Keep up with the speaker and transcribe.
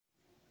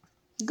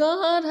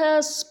God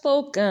has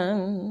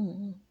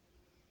spoken.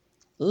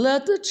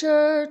 Let the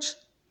church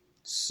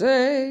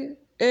say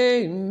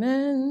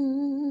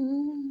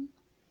amen.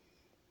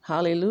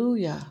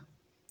 Hallelujah.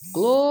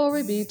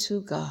 Glory be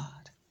to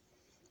God.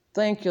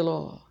 Thank you,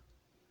 Lord.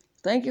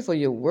 Thank you for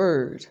your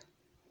word.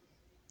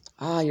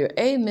 Your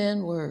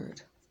amen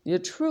word, your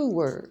true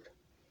word,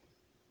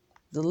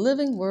 the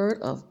living word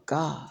of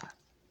God.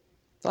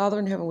 Father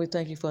in heaven, we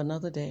thank you for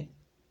another day.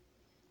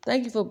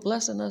 Thank you for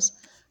blessing us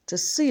to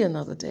see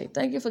another day.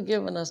 Thank you for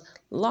giving us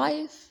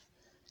life,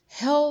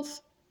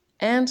 health,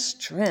 and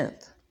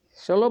strength.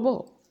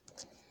 Shalom.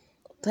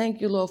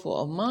 Thank you, Lord,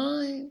 for a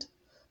mind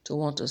to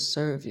want to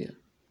serve you,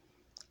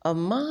 a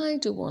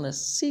mind to want to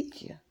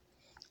seek you,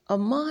 a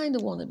mind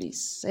to want to be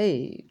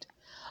saved,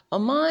 a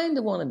mind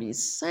to want to be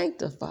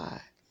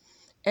sanctified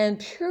and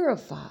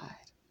purified.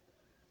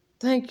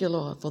 Thank you,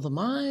 Lord, for the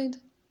mind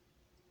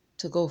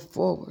to go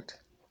forward,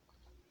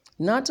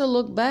 not to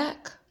look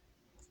back,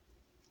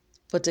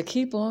 but to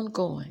keep on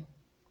going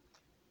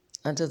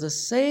unto the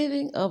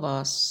saving of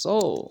our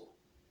soul.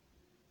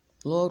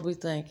 Lord, we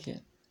thank you.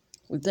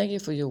 We thank you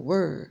for your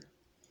word.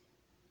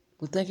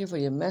 We thank you for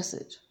your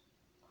message,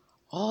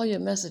 all your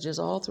messages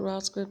all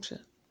throughout Scripture.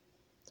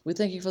 We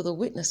thank you for the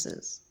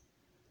witnesses,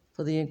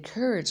 for the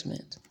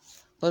encouragement,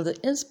 for the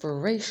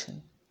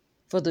inspiration,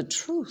 for the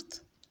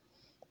truth.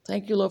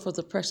 Thank you, Lord, for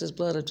the precious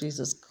blood of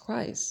Jesus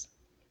Christ.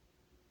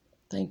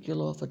 Thank you,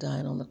 Lord, for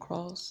dying on the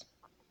cross,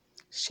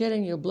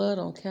 shedding your blood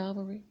on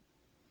Calvary,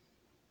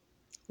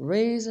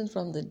 raising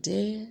from the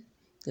dead,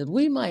 that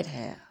we might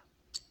have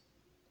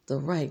the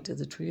right to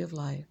the tree of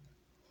life,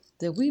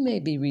 that we may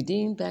be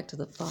redeemed back to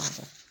the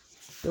Father,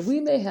 that we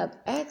may have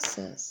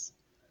access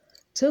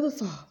to the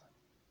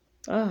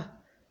Father,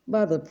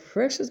 by the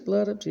precious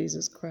blood of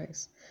Jesus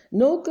Christ.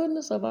 No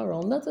goodness of our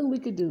own, nothing we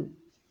could do,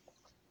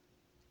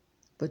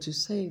 but you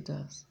saved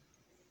us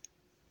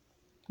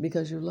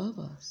because you love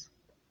us.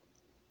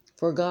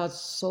 For God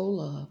so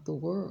loved the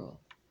world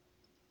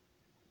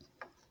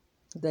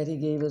that he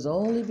gave his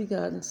only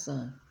begotten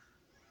Son,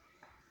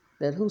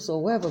 that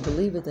whosoever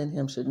believeth in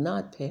him should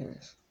not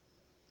perish,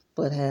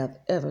 but have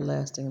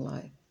everlasting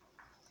life.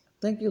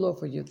 Thank you, Lord,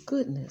 for your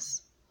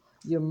goodness,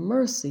 your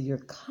mercy, your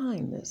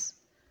kindness,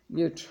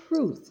 your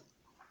truth,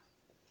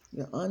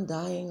 your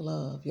undying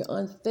love, your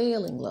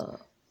unfailing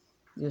love,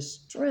 your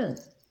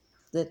strength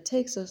that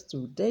takes us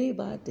through day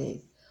by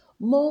day,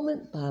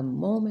 moment by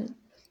moment,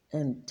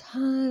 and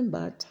time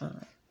by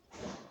time.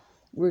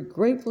 We're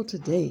grateful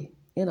today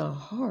in our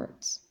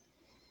hearts,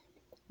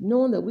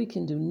 knowing that we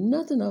can do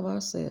nothing of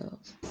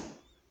ourselves,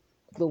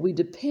 but we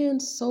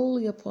depend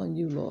solely upon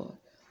you, Lord,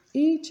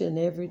 each and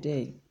every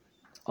day,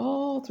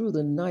 all through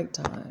the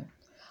nighttime.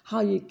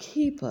 How you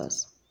keep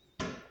us,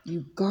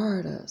 you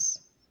guard us,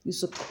 you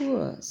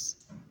secure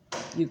us,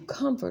 you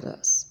comfort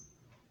us.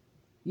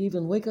 You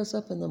even wake us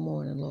up in the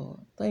morning, Lord.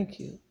 Thank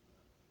you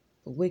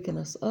for waking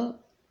us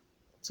up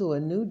to a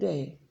new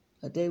day,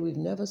 a day we've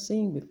never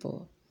seen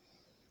before.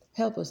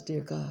 Help us,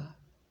 dear God,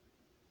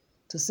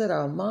 to set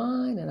our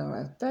mind and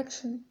our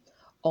affection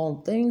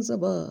on things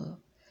above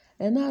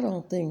and not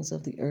on things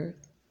of the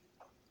earth.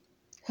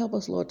 Help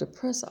us, Lord, to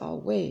press our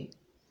way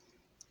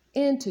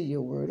into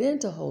your word,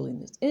 into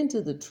holiness,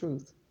 into the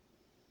truth.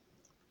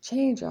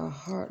 Change our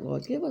heart,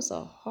 Lord. Give us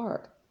a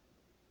heart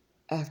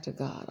after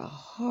God, a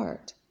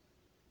heart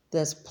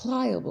that's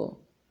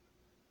pliable,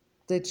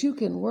 that you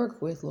can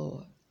work with,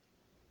 Lord.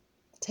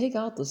 Take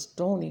out the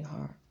stony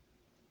heart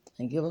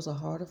and give us a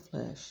heart of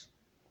flesh,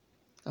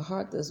 a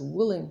heart that's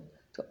willing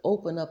to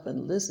open up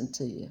and listen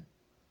to you,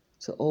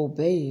 to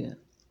obey you,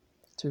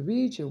 to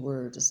read your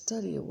word, to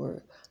study your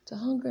word, to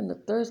hunger and to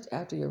thirst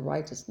after your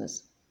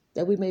righteousness,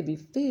 that we may be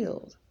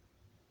filled.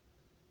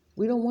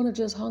 We don't want to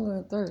just hunger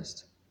and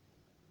thirst,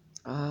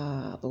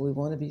 but we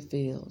want to be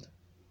filled.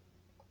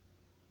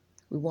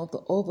 We want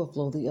the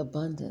overflow, the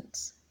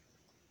abundance.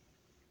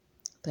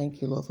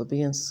 Thank you, Lord, for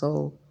being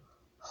so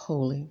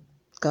holy.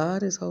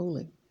 God is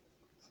holy.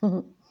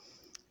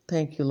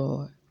 Thank you,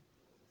 Lord,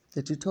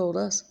 that you told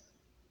us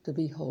to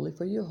be holy,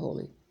 for you're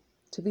holy,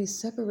 to be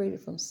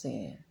separated from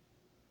sin,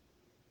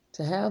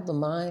 to have the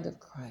mind of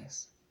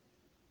Christ,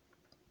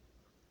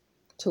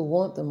 to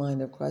want the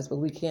mind of Christ, but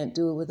we can't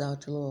do it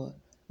without you, Lord.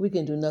 We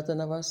can do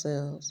nothing of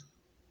ourselves.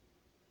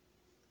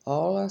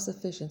 All our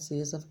sufficiency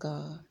is of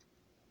God.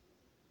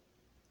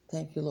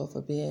 Thank you, Lord,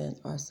 for being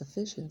our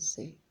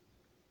sufficiency,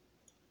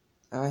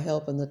 our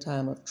help in the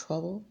time of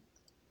trouble.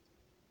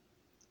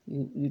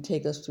 You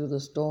take us through the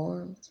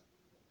storms.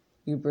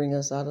 You bring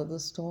us out of the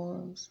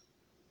storms.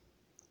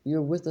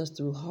 You're with us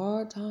through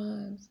hard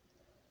times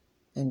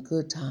and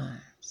good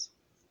times.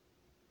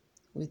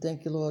 We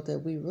thank you, Lord, that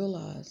we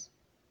realize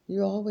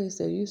you're always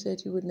there. You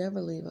said you would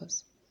never leave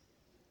us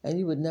and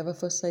you would never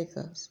forsake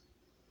us.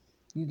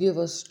 You give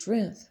us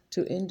strength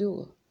to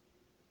endure.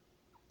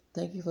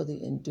 Thank you for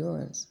the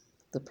endurance,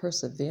 the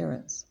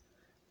perseverance,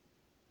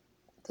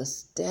 the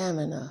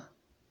stamina.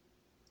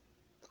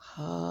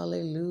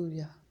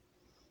 Hallelujah.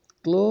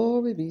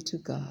 Glory be to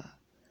God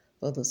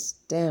for the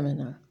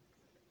stamina.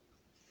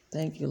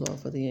 Thank you, Lord,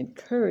 for the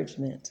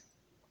encouragement.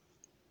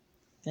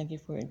 Thank you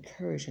for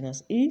encouraging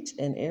us each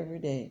and every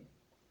day.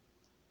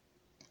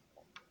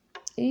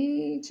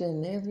 Each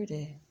and every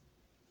day.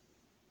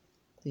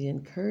 The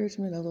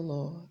encouragement of the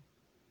Lord.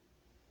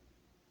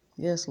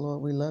 Yes,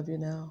 Lord, we love you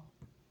now.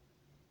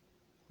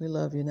 We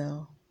love you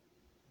now.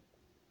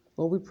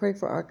 Lord, we pray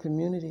for our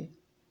community.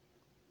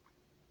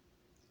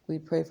 We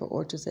pray for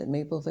Orchards at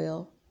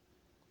Maplevale,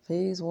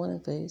 Phase 1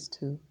 and Phase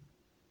 2.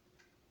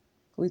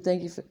 We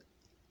thank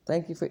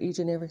you for each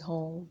and every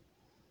home.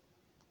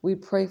 We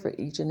pray for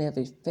each and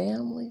every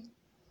family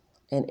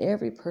and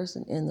every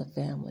person in the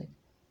family,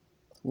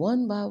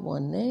 one by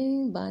one,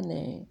 name by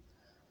name,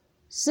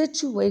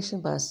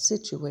 situation by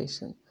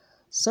situation,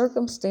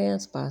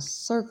 circumstance by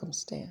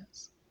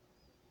circumstance.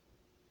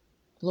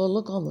 Lord,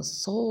 look on the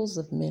souls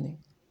of many.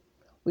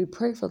 We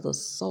pray for the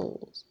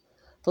souls,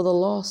 for the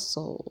lost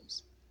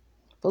souls,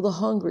 for the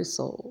hungry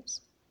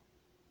souls.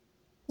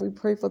 We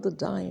pray for the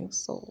dying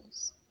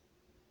souls.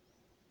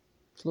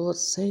 Lord,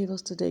 save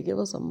us today. Give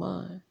us a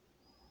mind.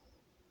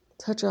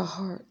 Touch our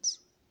hearts.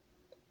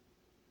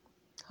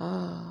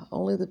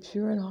 Only the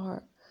pure in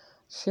heart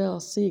shall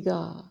see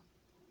God.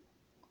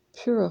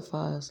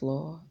 Purify us,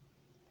 Lord.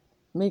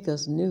 Make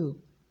us new.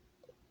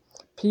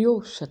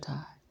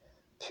 Piyoshatai.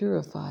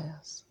 Purify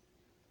us.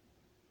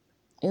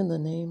 In the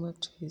name of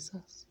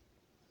Jesus.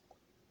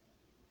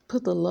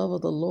 Put the love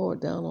of the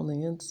Lord down on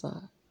the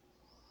inside,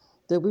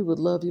 that we would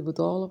love you with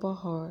all of our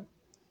heart,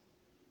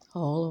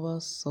 all of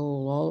our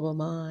soul, all of our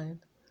mind,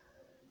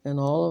 and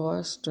all of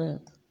our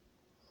strength.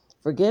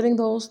 Forgetting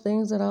those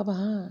things that are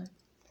behind.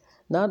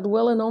 Not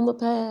dwelling on the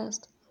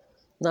past.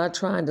 Not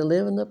trying to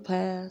live in the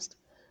past.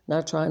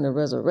 Not trying to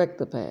resurrect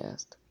the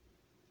past.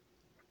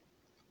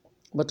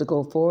 But to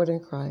go forward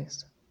in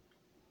Christ.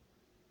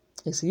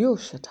 It's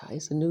Yoshatai.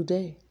 It's a new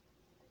day.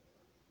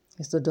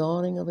 It's the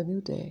dawning of a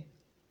new day.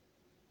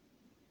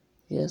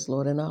 Yes,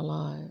 Lord, in our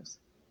lives.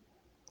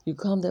 You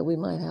come that we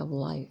might have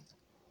life,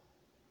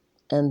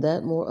 and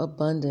that more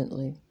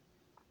abundantly.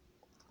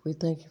 We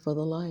thank you for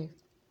the life.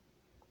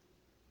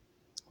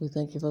 We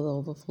thank you for the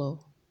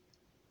overflow.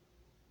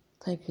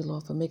 Thank you,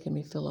 Lord, for making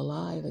me feel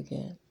alive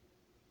again.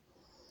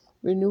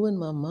 Renewing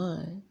my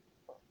mind.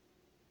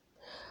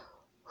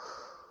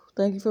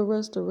 Thank you for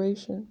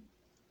restoration.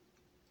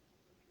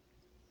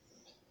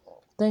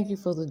 Thank you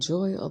for the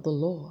joy of the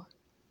Lord.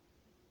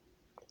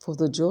 For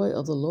the joy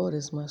of the Lord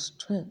is my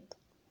strength.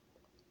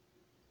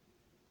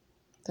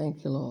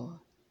 Thank you, Lord.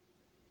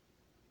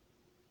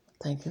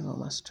 Thank you for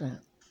my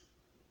strength.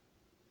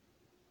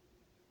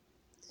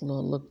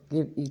 Lord,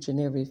 give each and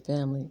every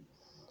family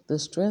the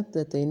strength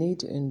that they need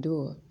to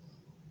endure.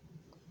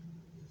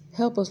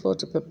 Help us, Lord,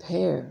 to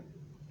prepare,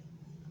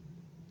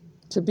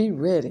 to be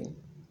ready.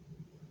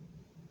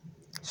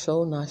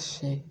 Show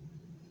nashe.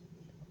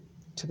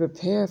 To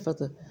prepare for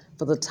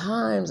the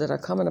times that are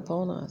coming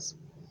upon us.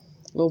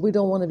 Lord, we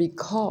don't want to be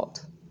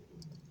caught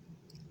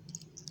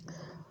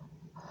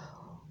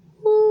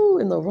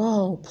in the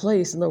wrong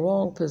place, in the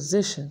wrong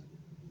position.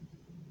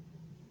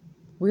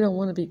 We don't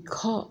want to be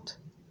caught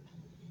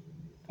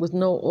with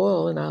no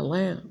oil in our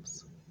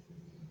lamps.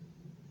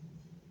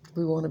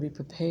 We want to be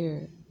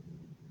prepared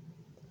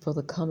for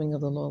the coming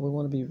of the Lord. We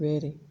want to be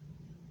ready.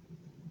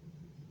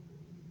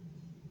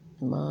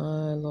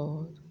 My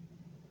Lord.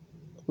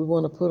 We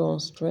want to put on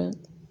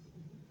strength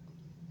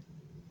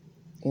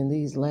in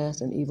these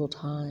last and evil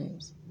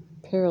times,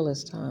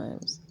 perilous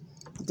times,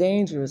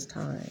 dangerous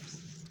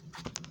times.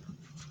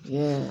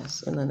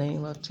 Yes, in the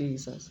name of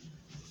Jesus.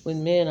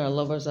 When men are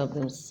lovers of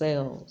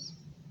themselves,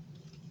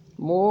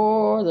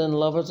 more than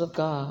lovers of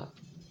God,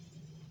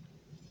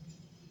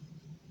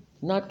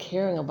 not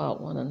caring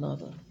about one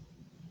another.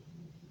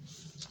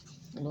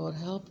 Lord,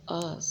 help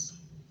us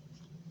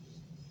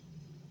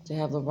to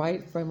have the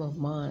right frame of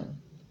mind,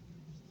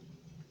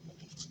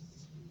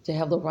 to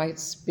have the right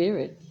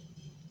spirit,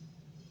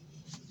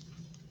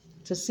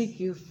 to seek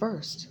you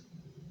first,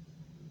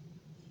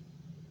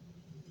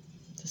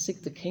 to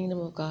seek the kingdom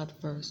of God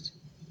first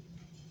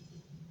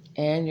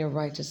and your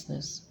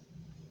righteousness.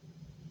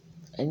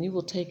 And you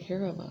will take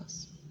care of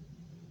us.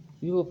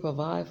 You will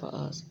provide for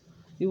us.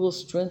 You will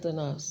strengthen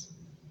us.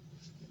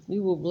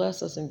 You will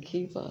bless us and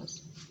keep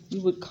us.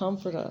 You would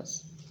comfort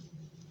us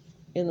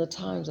in the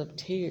times of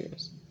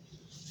tears,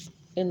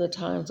 in the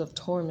times of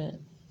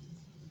torment.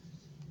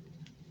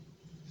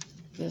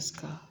 Yes,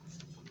 God.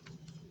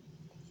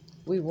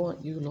 We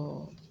want you,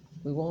 Lord.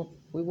 We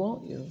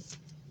want you.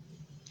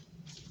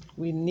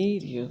 We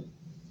need you.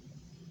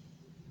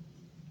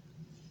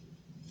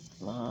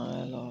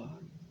 My Lord.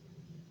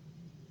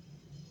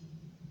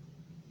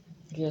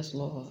 Yes,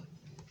 Lord.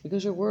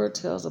 Because your word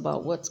tells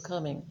about what's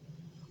coming,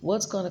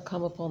 what's going to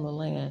come upon the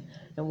land,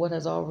 and what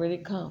has already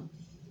come.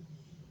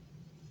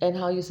 And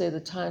how you say the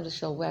times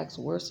shall wax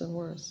worse and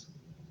worse.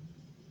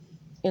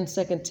 In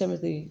 2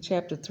 Timothy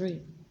chapter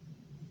 3.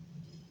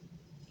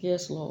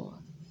 Yes, Lord.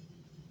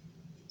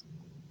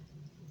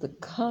 The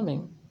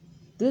coming.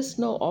 This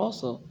know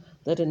also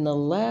that in the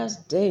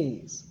last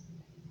days,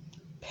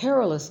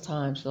 perilous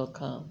times shall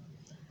come.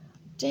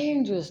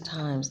 Dangerous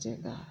times, dear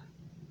God.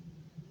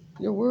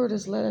 Your word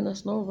is letting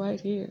us know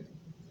right here.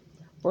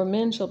 For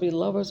men shall be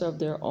lovers of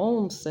their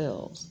own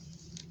selves,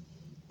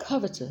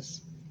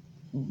 covetous,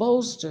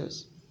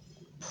 boasters,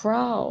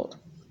 proud,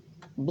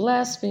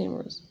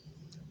 blasphemers,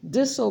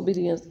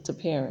 disobedient to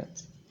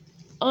parents,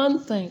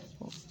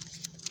 unthankful,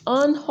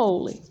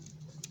 unholy,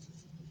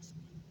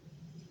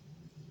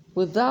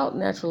 without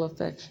natural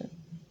affection,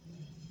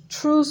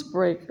 truce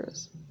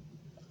breakers,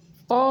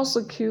 false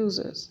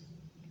accusers,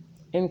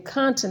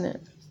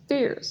 incontinent,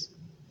 fierce,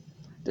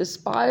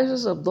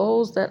 despisers of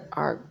those that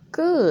are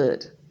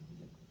good.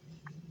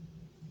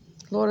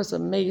 Lord, it's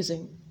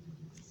amazing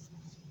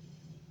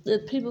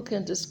that people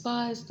can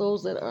despise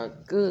those that are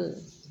good.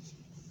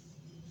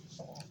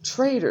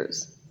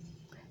 Traitors,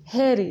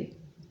 heady,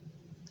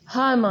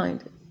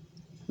 high-minded,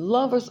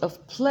 lovers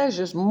of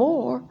pleasures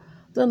more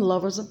than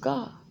lovers of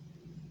God,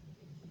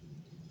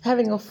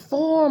 having a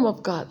form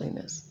of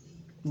godliness,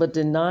 but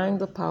denying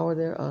the power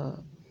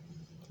thereof.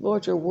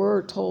 Lord, your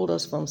word told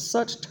us from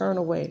such turn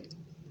away.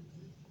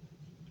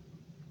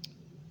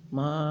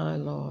 My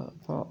Lord,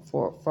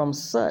 from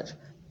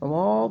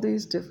all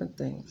these different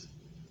things.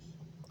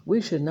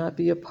 We should not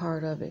be a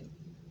part of it.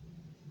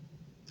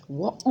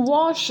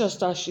 Wash us,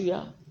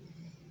 Tashia.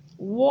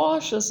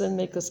 Wash us and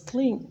make us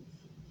clean.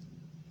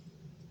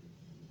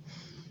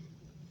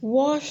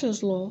 Wash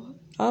us, Lord.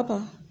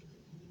 Abba.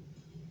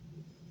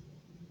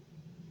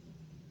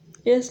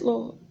 Yes,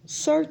 Lord.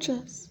 Search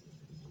us.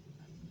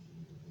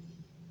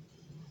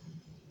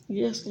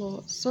 Yes,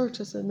 Lord. Search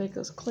us and make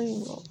us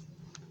clean, Lord.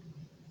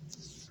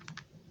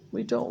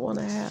 We don't want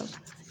to have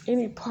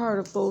any part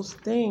of those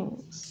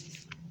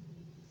things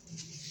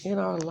in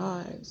our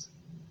lives.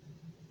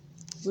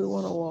 We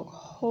want to walk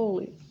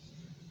holy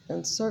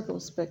and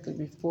circumspectly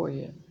before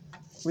you,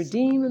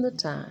 redeeming the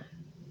time,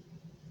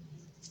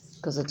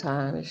 because the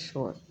time is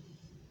short.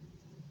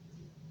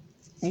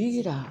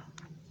 Yida,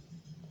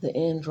 the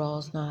end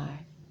draws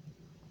nigh.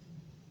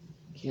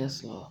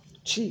 Yes, Lord.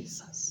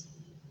 Jesus.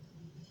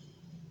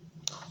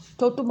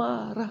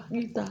 Totumara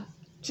Gita.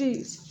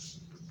 Jesus.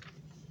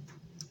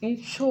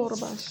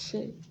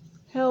 Ishorabashe.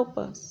 Help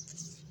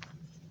us.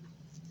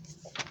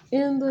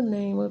 In the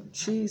name of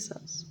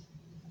Jesus.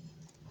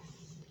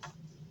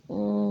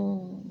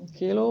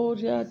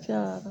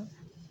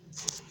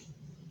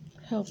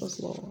 Help us,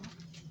 Lord.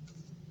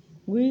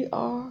 We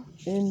are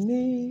in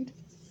need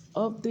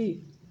of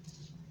thee.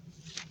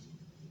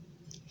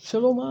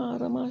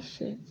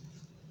 Shalomaramashe.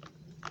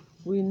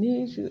 We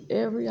need you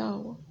every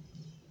hour.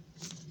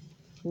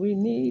 We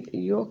need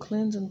your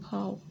cleansing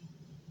power.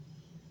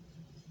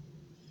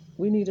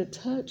 We need a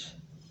touch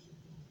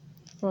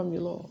from you,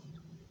 Lord.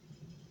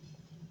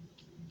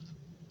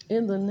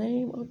 In the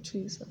name of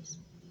Jesus.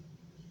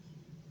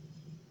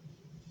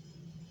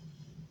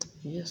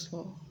 Yes,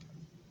 Lord.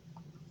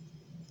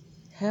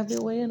 Have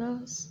your way in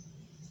us.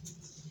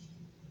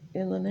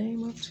 In the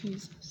name of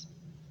Jesus.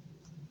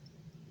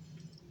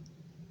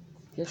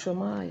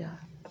 Yeshua,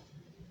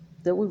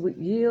 that we would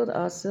yield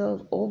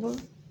ourselves over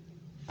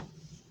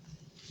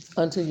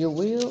unto your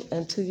will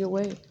and to your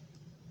way.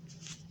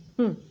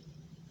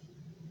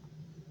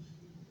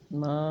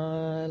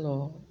 My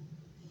Lord.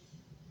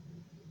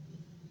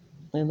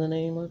 In the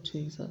name of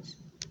Jesus.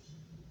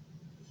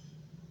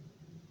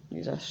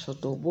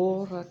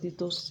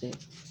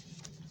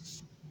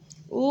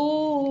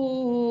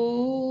 Ooh,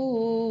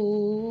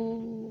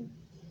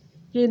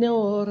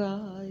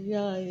 Yenora,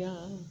 ya,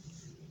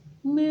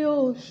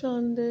 mio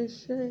shande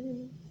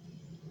she.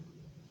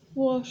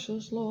 Wash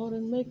us, Lord,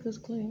 and make us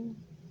clean.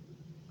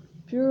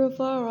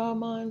 Purify our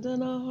minds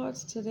and our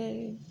hearts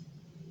today.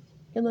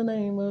 In the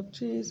name of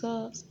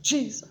Jesus.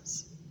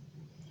 Jesus.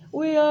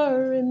 We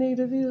are in need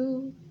of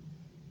you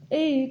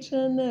each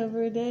and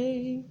every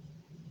day.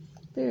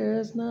 There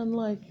is none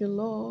like you,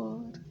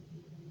 Lord.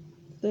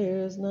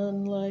 There is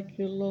none like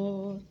you,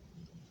 Lord.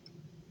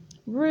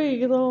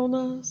 Breathe on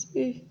us.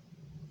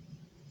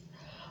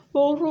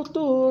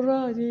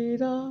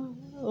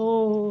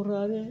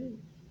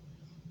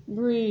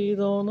 Breathe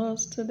on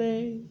us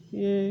today.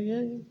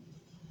 Yeah.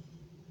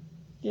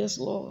 Yes,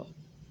 Lord.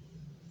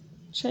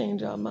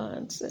 Change our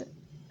mindset.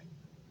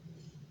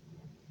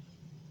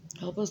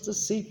 Help us to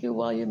seek you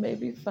while you may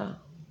be found,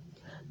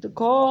 to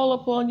call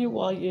upon you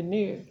while you're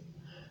near,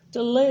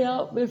 to lay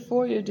out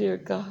before you, dear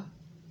God,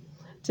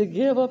 to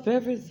give up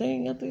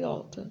everything at the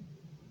altar.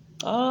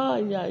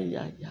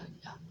 Yeah.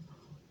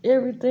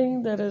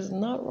 Everything that is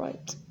not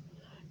right,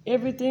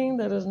 everything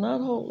that is not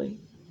holy,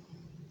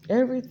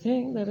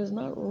 everything that is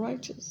not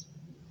righteous,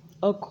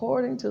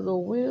 according to the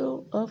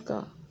will of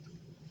God.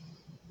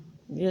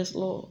 Yes,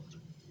 Lord.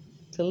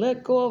 To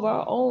let go of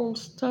our own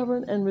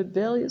stubborn and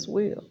rebellious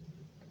will,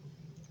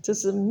 to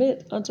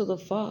submit unto the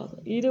Father,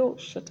 Ido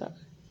Shatai,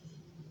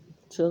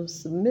 to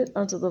submit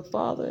unto the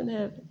Father in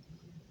heaven.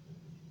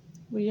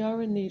 We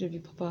are in need of you,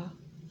 Papa.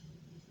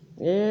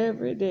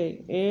 Every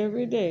day,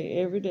 every day,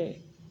 every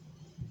day.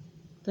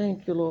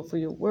 Thank you, Lord, for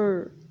your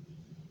word.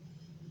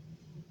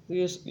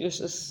 You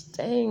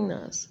sustain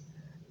us.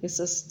 It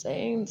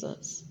sustains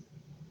us.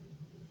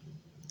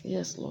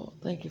 Yes, Lord.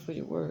 Thank you for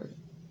your word.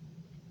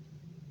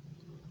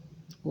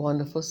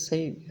 Wonderful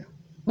Savior.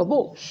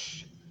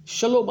 Babosh.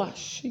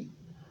 Shalobashi.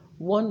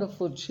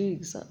 Wonderful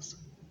Jesus.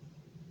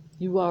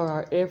 You are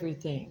our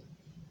everything.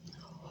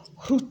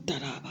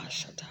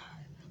 Hutarabashatai.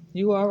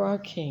 You are our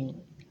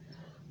King.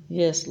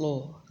 Yes,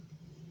 Lord.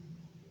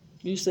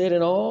 You said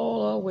in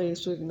all our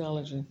ways to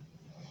acknowledge Him.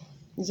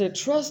 You said,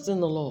 trust in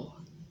the Lord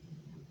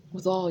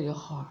with all your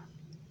heart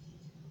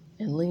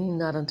and lean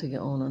not unto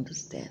your own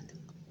understanding.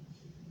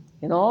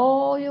 In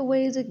all your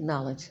ways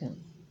acknowledge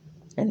Him,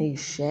 and He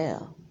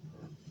shall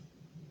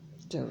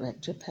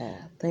direct your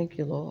path. Thank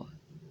you, Lord,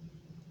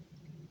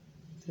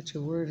 that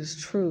your word is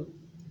true,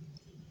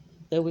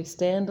 that we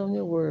stand on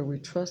your word, we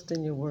trust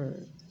in your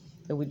word,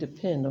 that we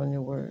depend on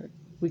your word.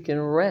 We can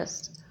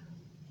rest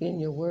in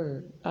your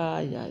word.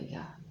 Yeah,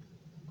 yeah.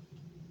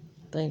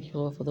 Thank you,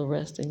 Lord, for the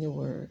rest in your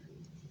word.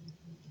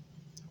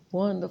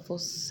 Wonderful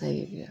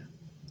Savior,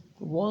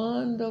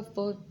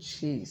 wonderful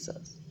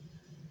Jesus.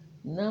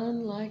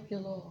 None like you,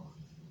 Lord,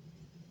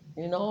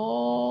 in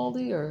all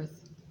the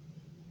earth.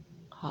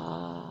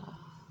 Ah,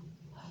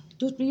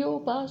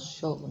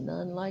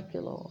 none like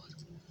you, Lord.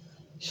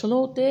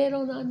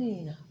 Shalotero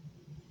nanina,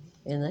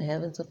 in the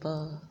heavens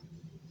above,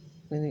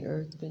 in the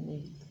earth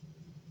beneath.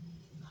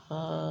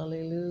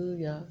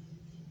 Hallelujah.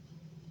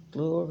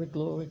 Glory,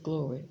 glory,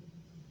 glory.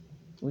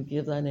 We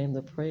give thy name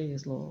the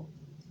praise, Lord.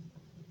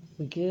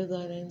 We give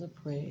thy name the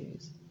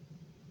praise.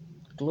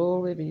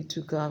 Glory be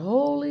to God.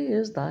 Holy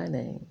is thy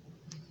name.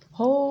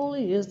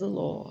 Holy is the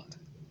Lord.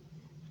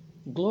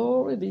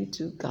 Glory be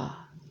to God.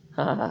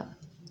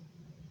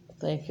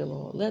 Thank you,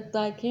 Lord. Let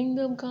thy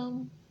kingdom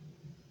come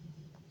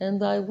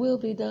and thy will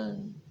be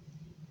done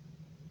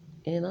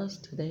in us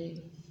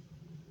today.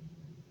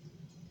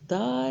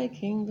 Thy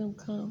kingdom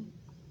come,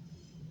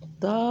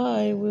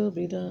 thy will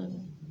be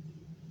done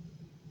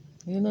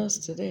in us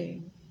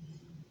today.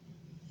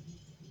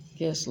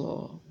 Yes,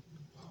 Lord.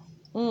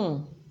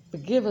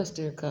 Forgive us,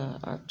 dear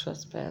God, our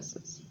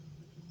trespasses,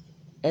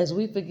 as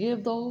we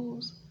forgive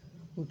those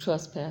who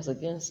trespass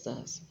against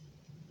us.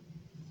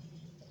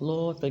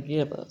 Lord,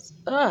 forgive us.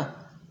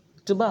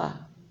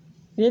 Tuba,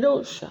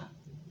 Yedosha,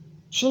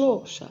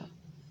 Shalosha,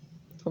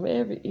 from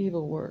every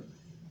evil work,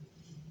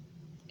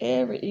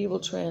 every evil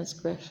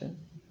transgression.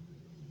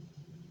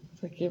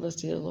 Forgive us,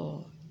 dear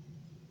Lord,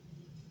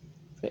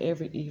 for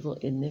every evil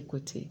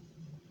iniquity.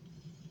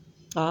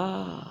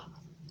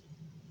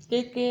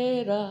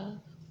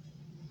 Skikera,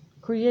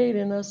 create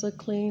in us a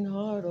clean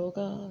heart, O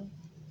God,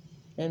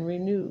 and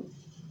renew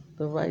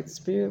the right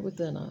spirit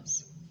within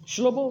us.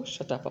 Shlobo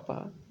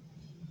Shatapapa,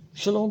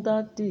 Shalom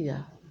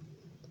Datia,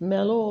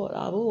 Melor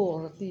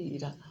Abor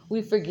Tira.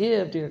 We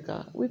forgive, dear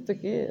God. We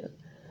forgive.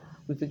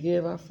 We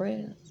forgive our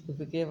friends. We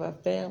forgive our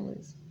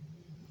families.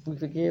 We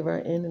forgive our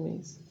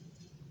enemies.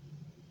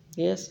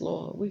 Yes,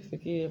 Lord, we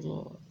forgive,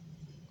 Lord.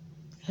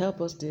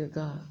 Help us, dear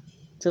God,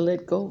 to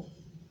let go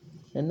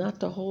and not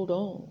to hold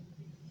on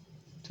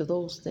to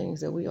those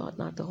things that we ought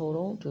not to hold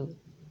on to.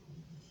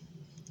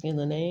 In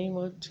the name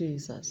of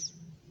Jesus.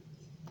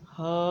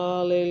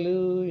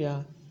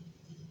 Hallelujah.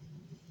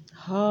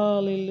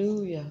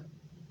 Hallelujah.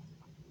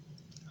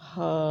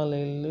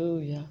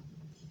 Hallelujah.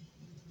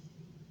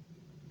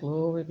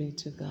 Glory be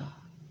to God.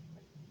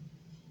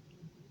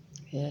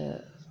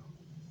 Yes.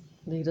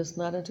 Lead us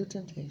not into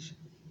temptation,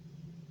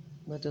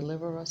 but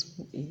deliver us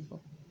from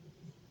evil.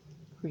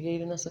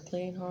 Create in us a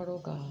clean heart, O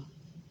God.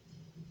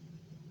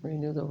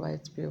 Renew the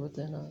right spirit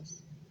within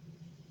us.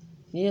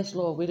 Yes,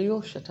 Lord, we're the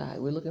Oshatai.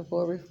 We're looking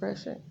for a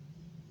refreshing,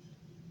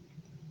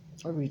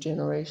 a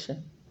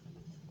regeneration,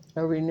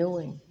 a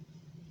renewing.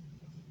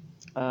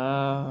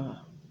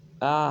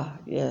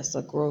 Yes,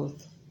 a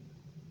growth.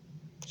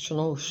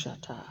 Shalom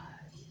Shatai.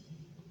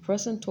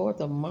 Pressing toward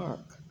the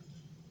mark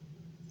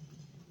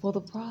for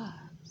the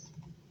prize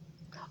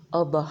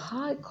of the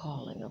high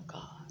calling of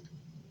God,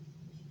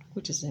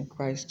 which is in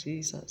Christ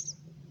Jesus.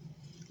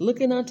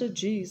 Looking unto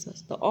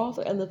Jesus, the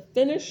author and the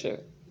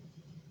finisher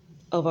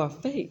of our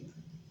faith.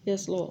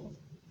 Yes, Lord.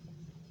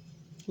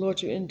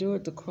 Lord, you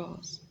endured the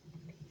cross.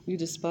 You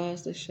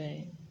despised the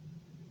shame.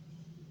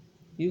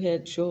 You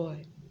had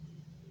joy.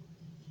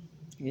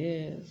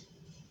 Yes.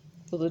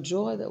 For the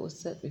joy that was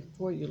set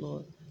before you,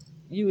 Lord,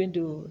 you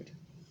endured.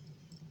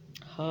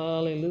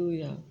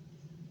 Hallelujah.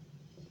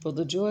 For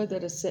the joy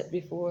that is set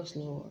before us,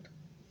 Lord,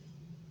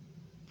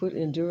 put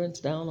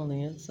endurance down on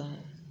the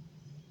inside.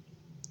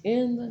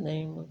 In the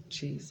name of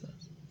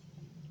Jesus.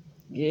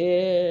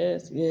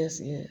 Yes, yes,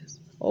 yes.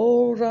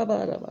 Oh,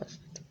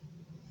 Rabadabashata.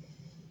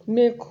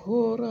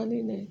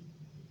 Mekoranine.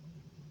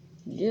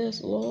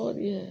 Yes, Lord,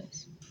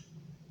 yes.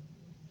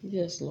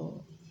 Yes,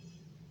 Lord.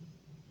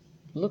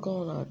 Look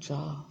on our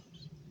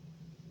jobs,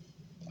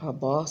 our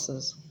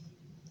bosses,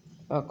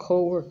 our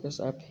co-workers,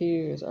 our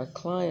peers, our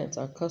clients,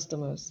 our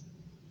customers,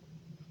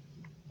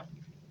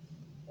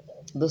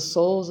 the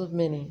souls of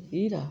many,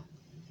 Ida,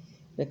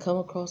 that come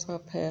across our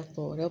path,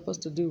 Lord. Help us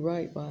to do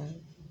right by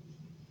them.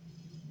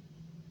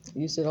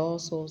 You said all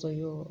souls are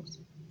yours.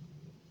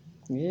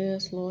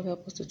 Yes, Lord,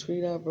 help us to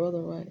treat our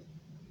brother right.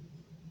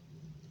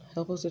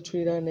 Help us to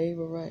treat our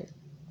neighbor right.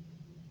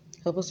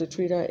 Help us to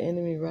treat our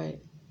enemy right.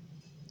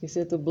 You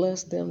said to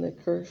bless them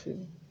that curse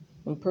you.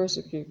 and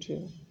persecute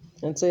you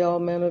and say all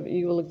manner of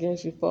evil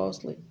against you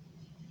falsely.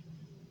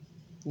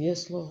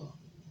 Yes, Lord.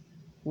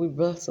 We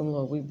bless them,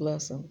 Lord. We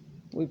bless them.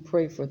 We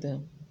pray for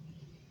them.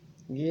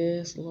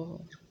 Yes,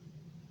 Lord.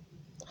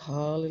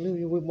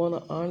 Hallelujah. We want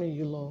to honor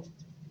you, Lord.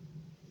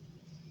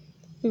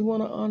 We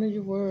want to honor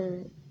your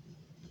word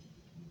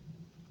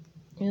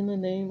in the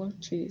name of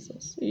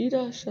Jesus.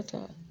 Ida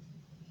Shatai.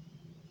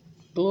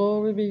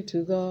 Glory be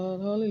to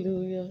God.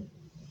 Hallelujah.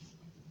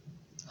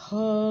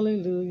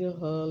 Hallelujah.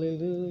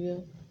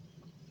 Hallelujah.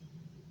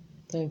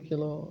 Thank you,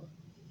 Lord.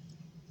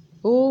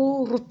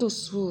 Oh,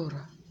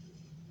 Rutusura.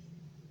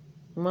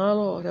 My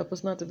Lord, help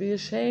us not to be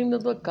ashamed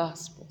of the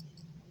gospel.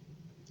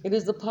 It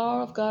is the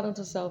power of God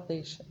unto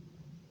salvation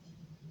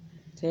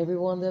to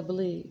everyone that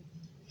believes.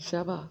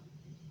 Shabbat.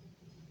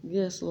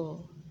 Yes,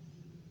 Lord.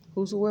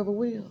 Whosoever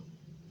will.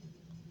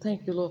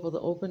 Thank you, Lord, for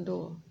the open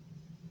door.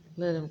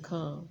 Let him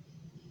come.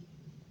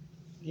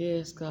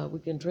 Yes, God, we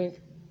can drink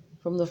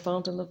from the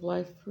fountain of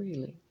life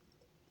freely.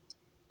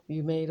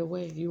 You made a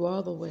way. You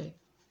are the way.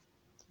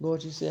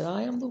 Lord, you said,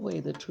 I am the way,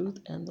 the truth,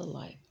 and the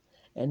life.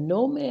 And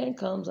no man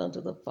comes unto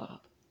the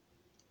Father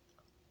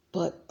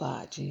but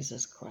by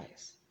Jesus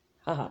Christ.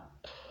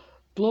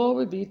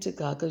 Glory be to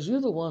God, because you're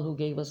the one who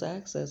gave us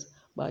access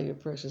by your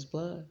precious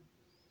blood.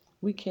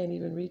 We can't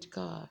even reach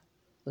God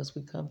unless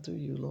we come through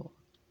you, Lord.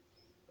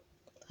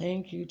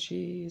 Thank you,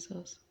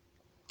 Jesus.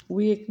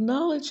 We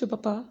acknowledge you,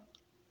 Papa.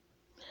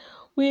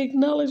 We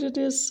acknowledge your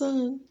dear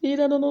Son. We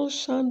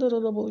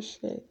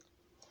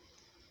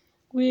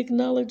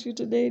acknowledge you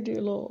today,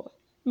 dear Lord.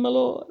 My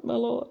Lord, my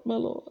Lord, my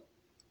Lord.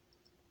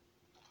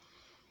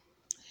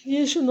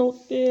 Yes, you know,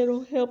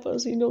 help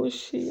us. You know,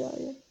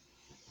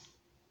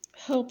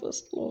 help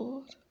us,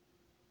 Lord.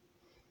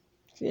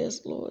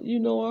 Yes, Lord. You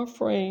know our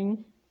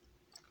frame.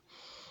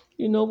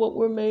 You know what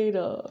we're made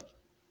of.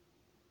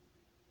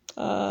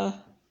 And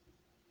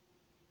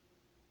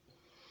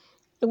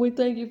we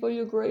thank you for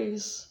your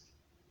grace.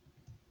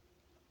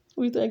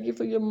 We thank you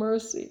for your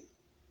mercy.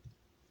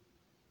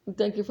 We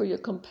thank you for your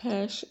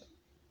compassion.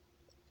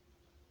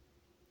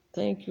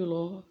 Thank you,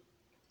 Lord.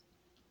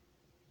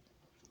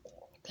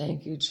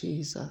 Thank you,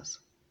 Jesus.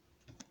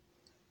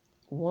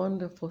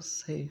 Wonderful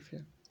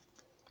Savior.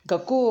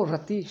 Gakur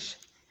Ratish.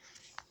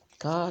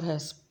 God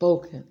has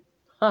spoken.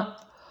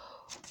 Ha.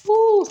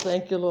 Ooh,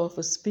 thank you, Lord,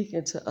 for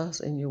speaking to us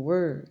in your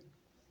word.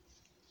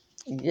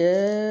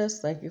 Yes,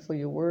 thank you for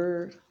your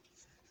word.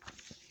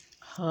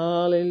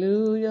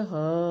 Hallelujah,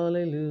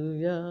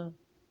 hallelujah.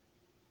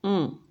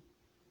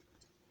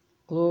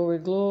 Glory,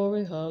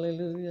 glory,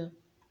 hallelujah.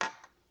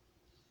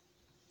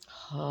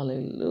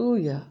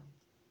 Hallelujah.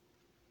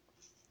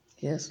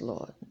 Yes,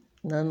 Lord.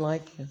 None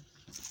like you.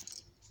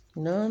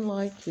 None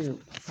like you.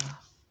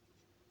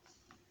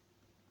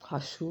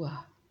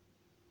 Hashua.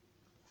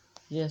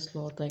 Yes,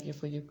 Lord, thank you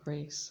for your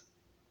grace,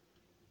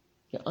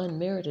 your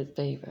unmerited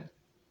favor.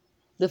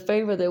 The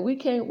favor that we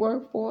can't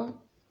work for,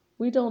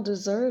 we don't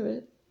deserve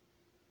it.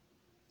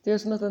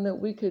 There's nothing that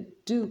we could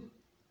do.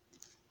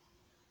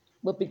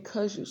 But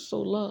because you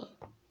so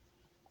loved,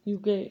 you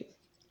gave.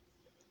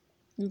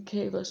 You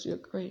gave us your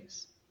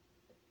grace.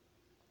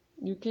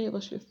 You gave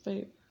us your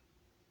favor.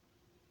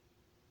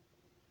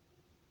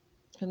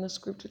 And the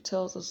scripture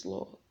tells us,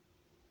 Lord,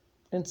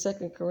 in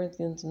 2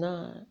 Corinthians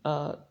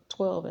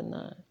 12 and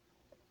 9.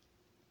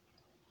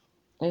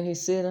 And he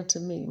said unto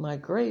me, my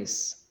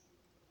grace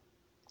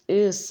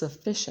is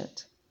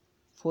sufficient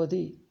for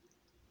thee,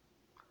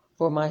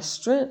 for my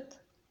strength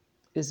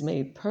is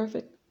made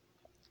perfect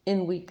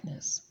in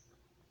weakness.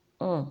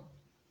 Ooh,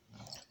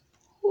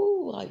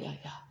 ah, yeah,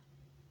 yeah.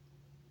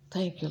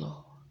 Thank you,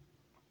 Lord.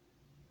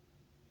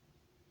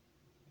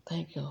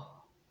 Thank you, Lord.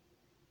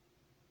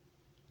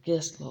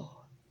 Yes, Lord.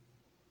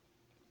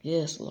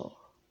 Yes, Lord.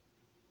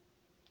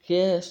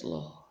 Yes,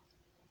 Lord.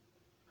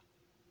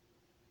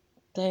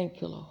 Thank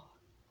you, Lord.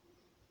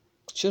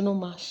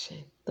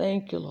 Chunumashe.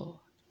 Thank you, Lord.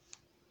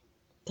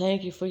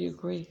 Thank you for your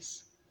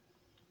grace.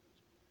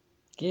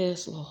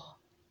 Yes, Lord.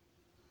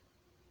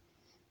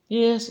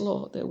 Yes,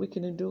 Lord, that we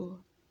can endure.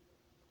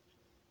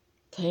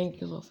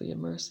 Thank you, Lord, for your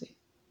mercy,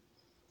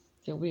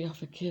 that we are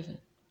forgiven.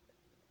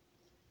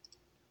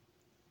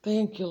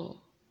 Thank you, Lord,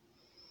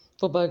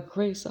 for by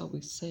grace are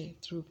we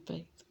saved through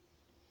faith.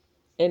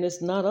 And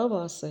it's not of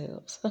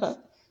ourselves.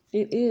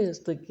 It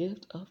is the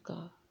gift of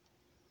God.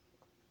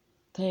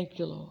 Thank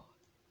you, Lord.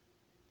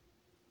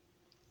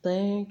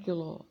 Thank you,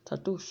 Lord.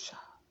 Tadusha.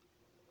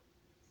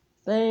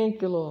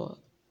 Thank you, Lord.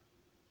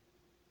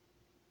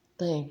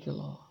 Thank you,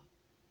 Lord.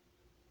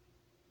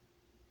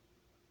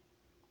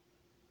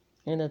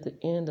 And at the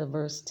end of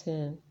verse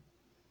 10,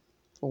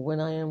 for when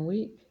I am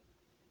weak,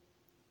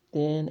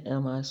 then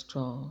am I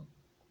strong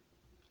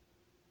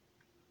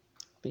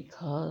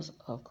because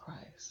of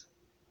Christ.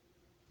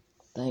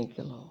 Thank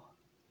you, Lord.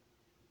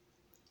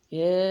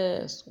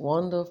 Yes,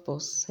 wonderful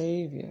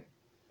Savior.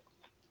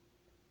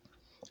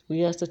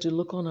 We ask that you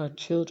look on our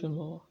children,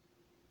 Lord.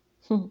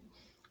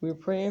 We're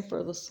praying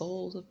for the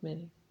souls of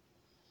many.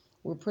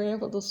 We're praying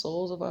for the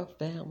souls of our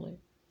family.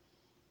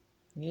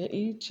 Yeah,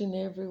 each and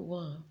every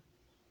one.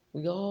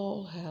 We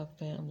all have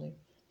family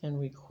and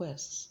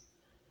requests.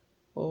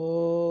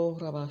 Oh,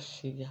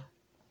 Rabashia.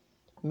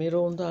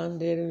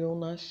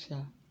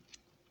 Mirondanderionasha.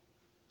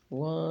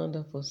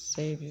 Wonderful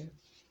Savior.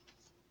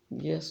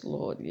 Yes,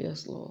 Lord.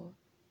 Yes, Lord.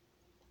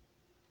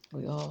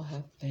 We all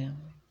have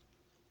family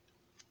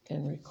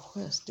and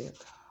requests, dear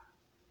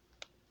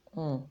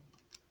God.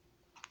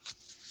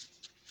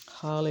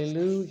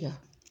 Hallelujah.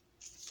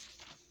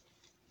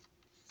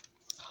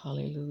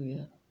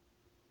 Hallelujah.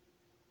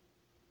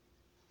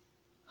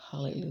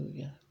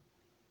 Hallelujah.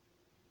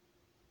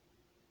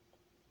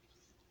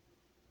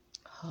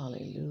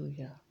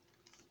 Hallelujah.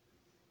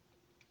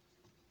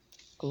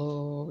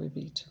 Glory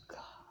be to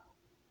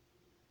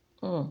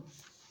God.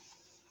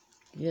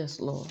 Yes,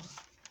 Lord.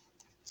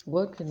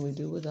 What can we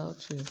do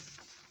without you?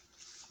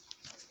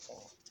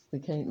 We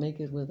can't make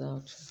it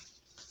without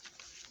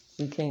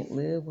you. We can't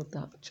live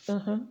without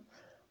you.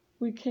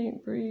 We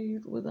can't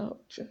breathe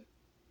without you.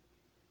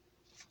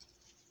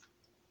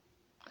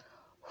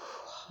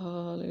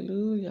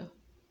 Hallelujah.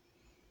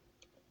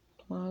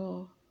 My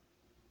Lord.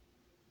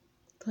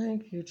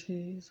 Thank you,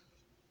 Jesus.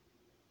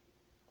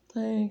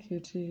 Thank you,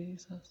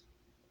 Jesus.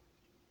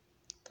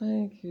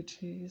 Thank you,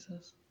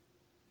 Jesus.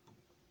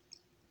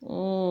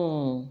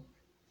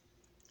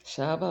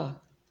 Shabbat.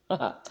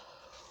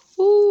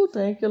 Ooh,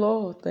 thank you,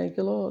 Lord. Thank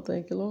you, Lord.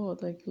 Thank you, Lord.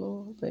 Thank you,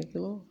 Lord. Thank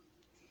you, Lord.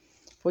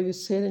 For you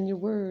said in your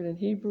word in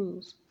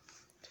Hebrews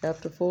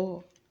chapter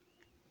 4.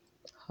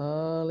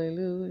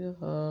 Hallelujah.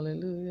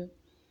 Hallelujah.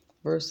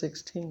 Verse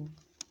 16.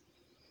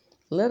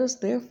 Let us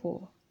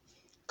therefore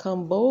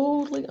come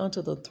boldly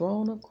unto the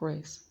throne of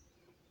grace,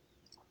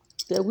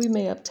 that we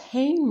may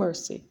obtain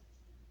mercy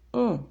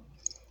and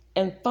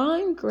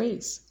find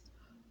grace.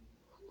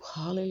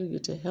 Hallelujah.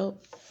 To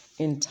help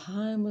in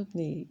time of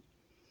need.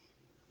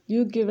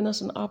 You've given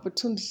us an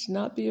opportunity to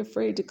not be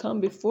afraid to come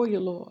before you,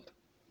 Lord,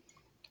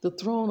 the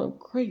throne of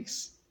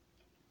grace,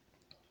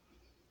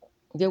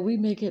 that we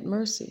may get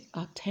mercy,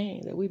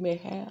 obtain, that we may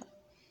have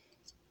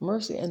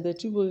mercy, and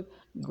that you will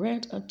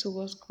grant unto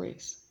us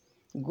grace.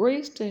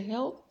 Grace to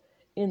help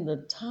in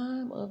the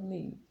time of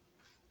need,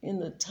 in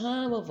the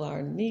time of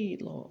our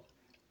need, Lord.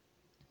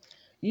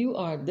 You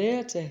are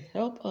there to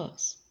help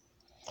us.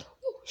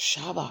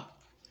 Shabbat.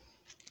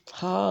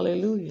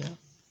 Hallelujah.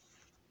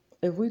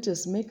 If we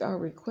just make our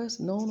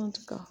requests known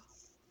unto God,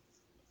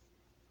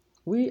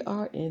 we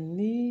are in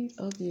need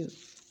of you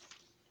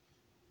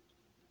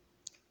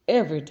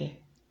every day.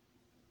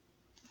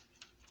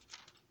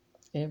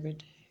 Every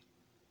day.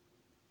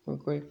 We're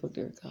grateful,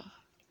 dear God.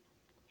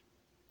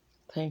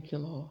 Thank you,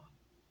 Lord.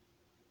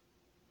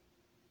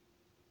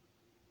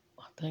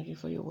 Thank you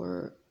for your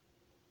word.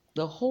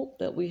 The hope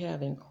that we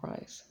have in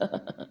Christ,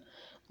 the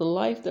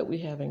life that we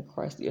have in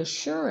Christ, the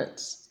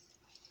assurance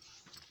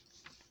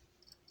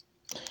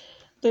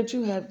that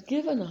you have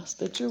given us,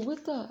 that you're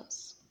with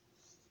us.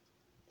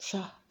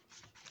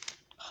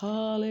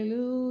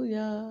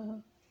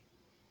 Hallelujah.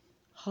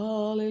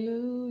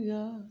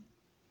 Hallelujah.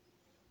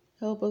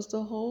 Help us to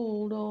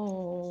hold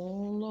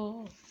on,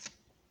 Lord.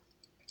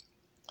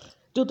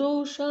 To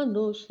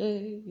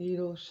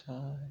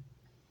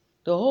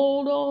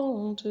hold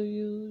on to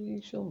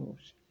you.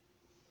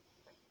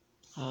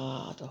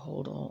 To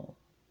hold on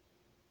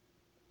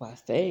by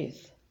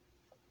faith.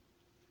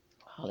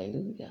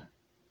 Hallelujah.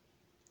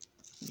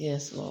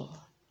 Yes, Lord.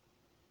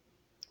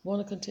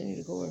 Want to continue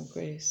to go in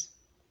grace.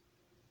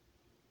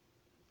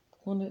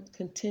 Want to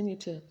continue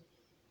to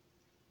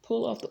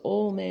pull off the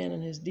old man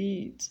and his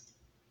deeds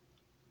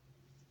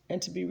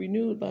and to be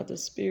renewed by the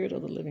Spirit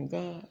of the living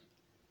God.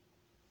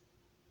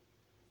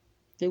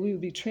 That we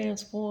would be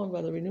transformed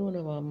by the renewing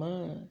of our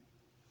mind.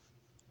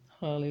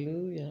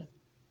 Hallelujah.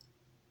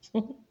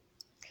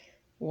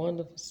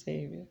 Wonderful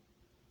Savior.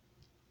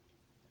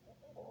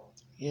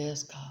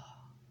 Yes, God.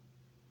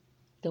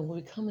 Then when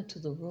we come into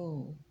the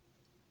room,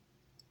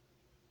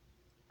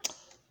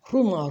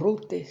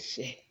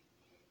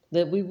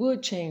 that we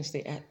would change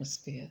the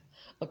atmosphere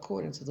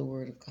according to the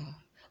word of God,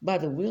 by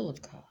the will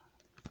of God.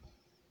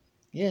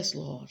 Yes,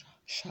 Lord.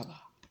 Shabbat.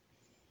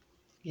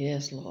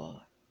 Yes,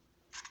 Lord.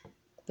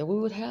 That we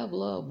would have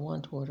love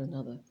one toward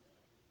another,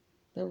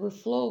 that would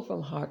flow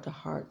from heart to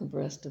heart and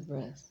breast to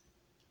breast.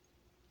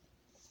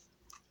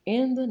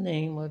 In the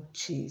name of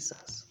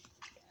Jesus.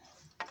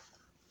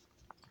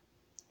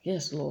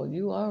 Yes, Lord,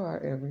 you are our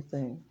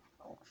everything.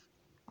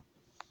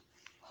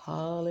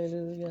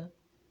 Hallelujah.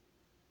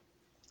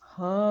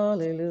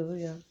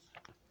 Hallelujah.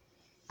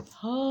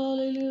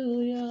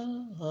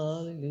 Hallelujah.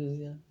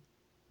 Hallelujah.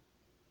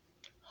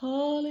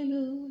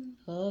 Hallelujah.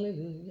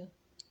 Hallelujah.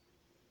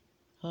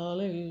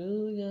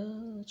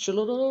 Hallelujah.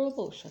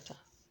 Chulororoboshata.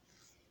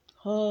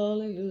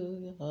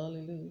 Hallelujah.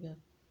 Hallelujah.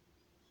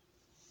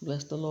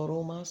 Bless the Lord,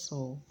 O my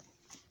soul,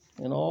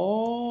 and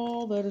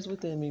all that is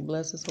within me.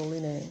 Bless his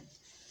holy name.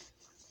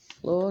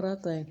 Lord, I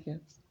thank you.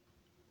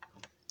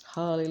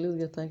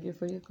 Hallelujah. Thank you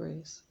for your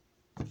grace.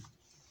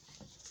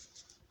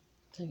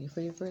 Thank you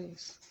for your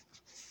grace.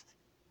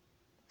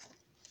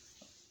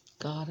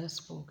 God has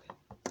spoken.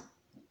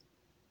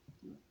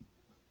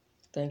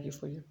 Thank you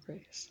for your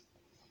grace.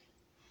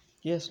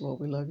 Yes, Lord,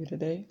 we love you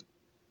today.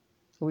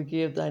 We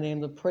give thy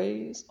name the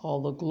praise,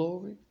 all the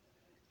glory,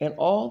 and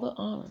all the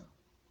honor.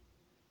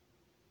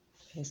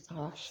 It's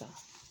Asha,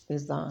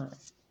 is thine.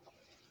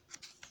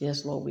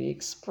 Yes, Lord, we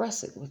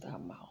express it with our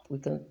mouth. We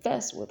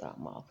confess with our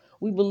mouth.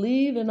 We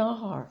believe in our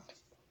heart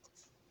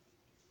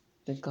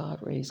that God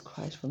raised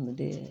Christ from the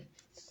dead.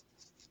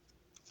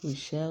 We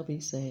shall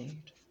be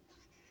saved.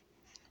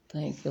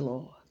 Thank you,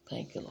 Lord.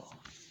 Thank you, Lord.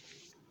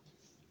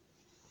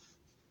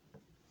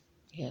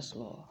 Yes,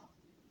 Lord.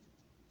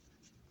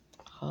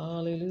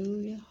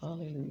 Hallelujah.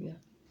 Hallelujah.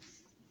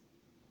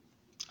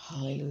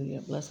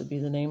 Hallelujah. Blessed be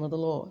the name of the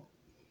Lord.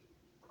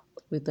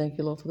 We thank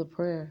you, Lord, for the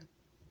prayer.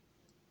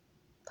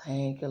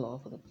 Thank you,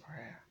 Lord, for the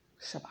prayer.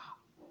 Shabbat.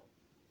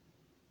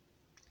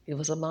 Give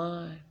us a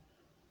mind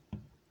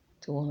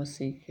to want to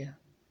seek you.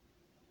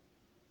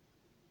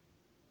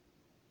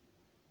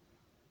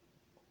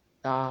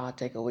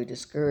 Take away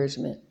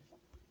discouragement,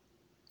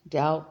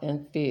 doubt,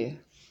 and fear.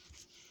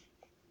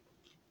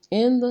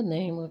 In the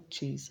name of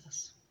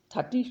Jesus.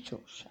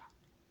 Tadishosha.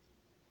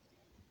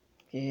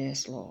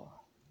 Yes, Lord.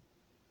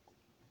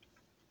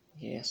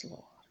 Yes,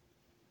 Lord.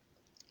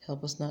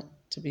 Help us not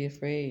to be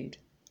afraid,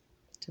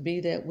 to be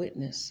that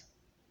witness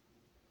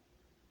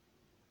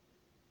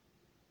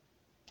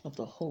of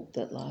the hope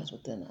that lies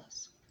within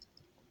us.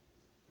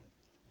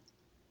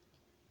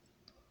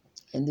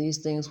 And these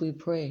things we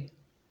pray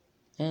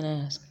and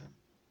ask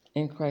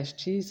in Christ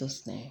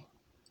Jesus' name.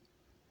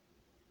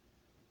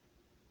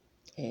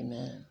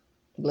 Amen.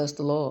 Bless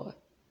the Lord.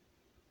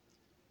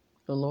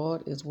 The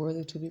Lord is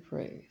worthy to be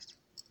praised.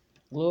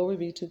 Glory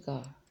be to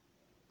God.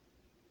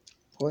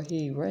 For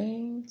he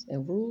reigns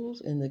and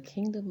rules in the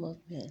kingdom of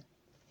men.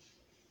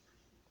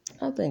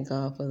 I thank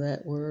God for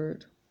that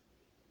word.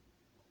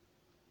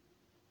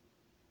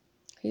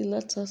 He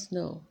lets us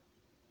know.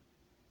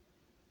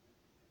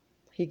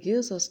 He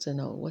gives us to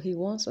know what he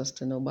wants us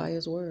to know by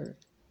his word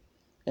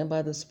and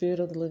by the Spirit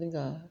of the living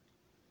God.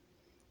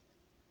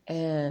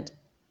 And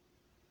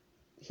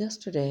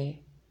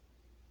yesterday,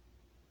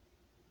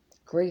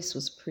 grace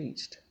was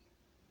preached.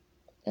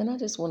 And I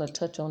just want to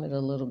touch on it a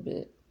little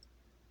bit.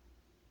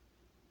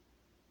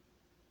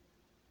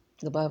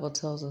 The Bible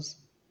tells us,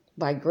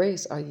 by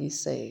grace are ye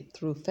saved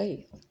through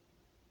faith.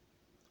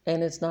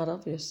 And it's not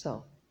of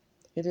yourself.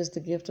 It is the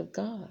gift of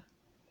God.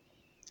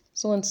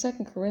 So in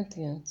 2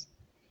 Corinthians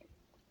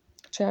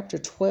chapter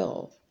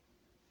 12,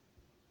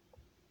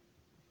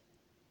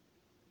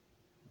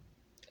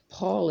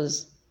 Paul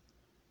is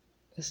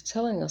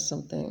telling us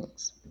some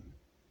things.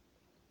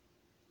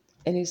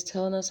 And he's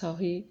telling us how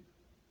he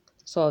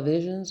saw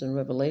visions and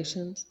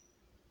revelations,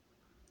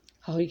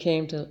 how he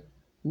came to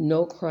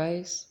know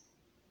Christ,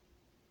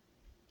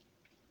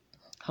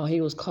 how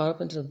he was caught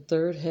up into the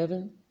third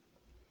heaven,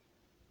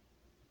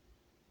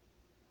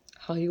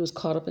 how he was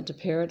caught up into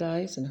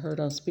paradise and heard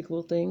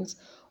unspeakable things,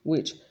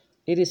 which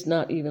it is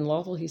not even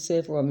lawful, he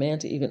said, for a man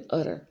to even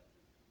utter.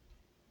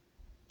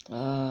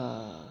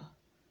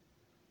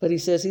 But he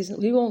says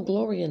he won't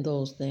glory in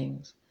those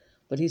things,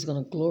 but he's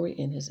going to glory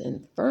in his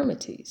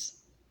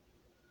infirmities.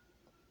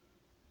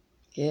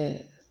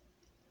 Yes.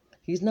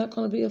 He's not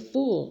going to be a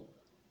fool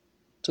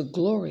to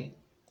glory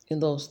in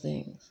those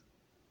things.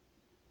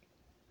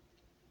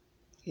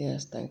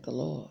 Yes, thank the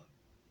Lord.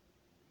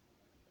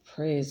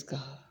 Praise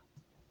God.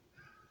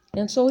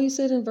 And so he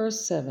said in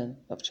verse 7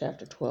 of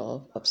chapter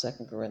 12 of 2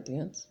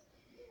 Corinthians,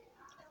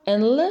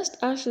 and lest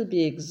I should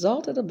be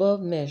exalted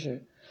above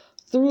measure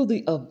through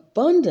the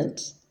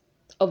abundance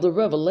of the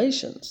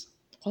revelations.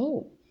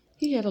 Oh,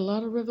 he had a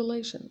lot of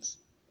revelations,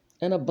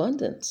 an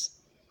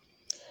abundance.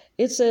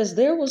 It says,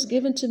 there was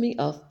given to me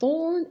a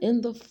thorn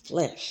in the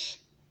flesh.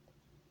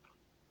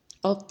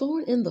 A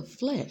thorn in the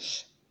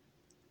flesh.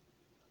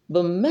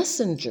 The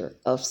messenger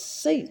of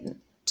Satan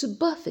to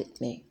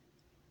buffet me,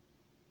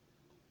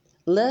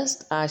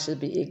 lest I should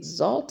be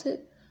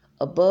exalted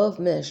above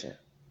measure.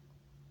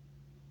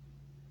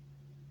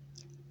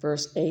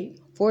 Verse 8,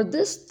 for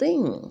this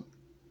thing,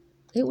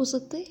 it was a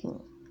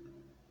thing.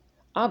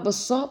 I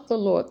besought the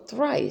Lord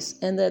thrice,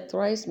 and that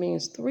thrice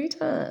means 3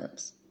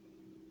 times,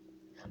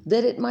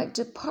 that it might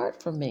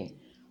depart from me.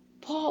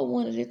 Paul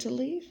wanted it to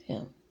leave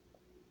him.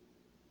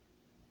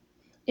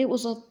 It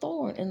was a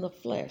thorn in the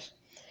flesh.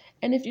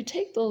 And if you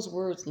take those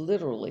words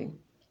literally,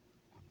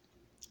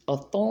 a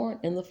thorn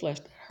in the flesh,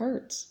 that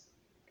hurts.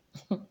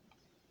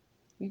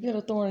 You get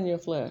a thorn in your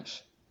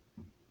flesh.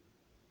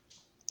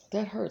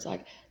 That hurts.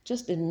 Like,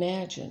 just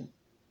imagine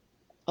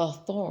a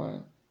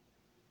thorn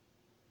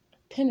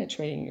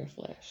penetrating your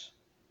flesh.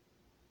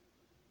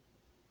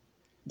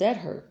 That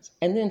hurts.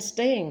 And then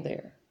staying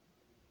there.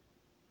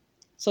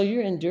 So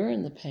you're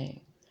enduring the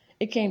pain.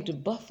 It came to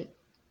buffet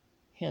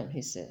him,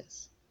 he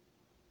says,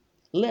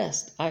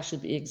 lest I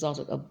should be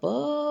exalted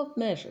above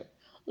measure,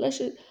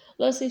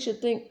 lest he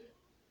should think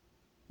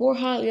more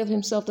highly of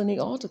himself than he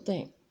ought to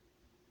think.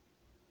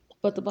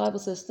 But the Bible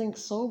says, think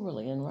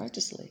soberly and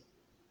righteously.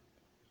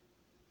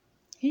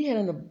 He had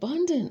an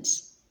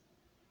abundance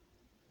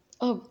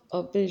of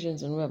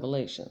visions and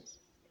revelations.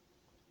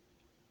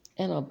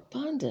 An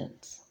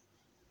abundance.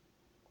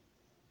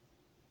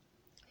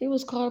 He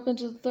was caught up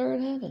into the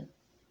third heaven.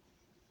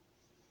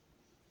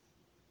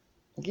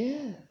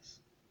 Yes.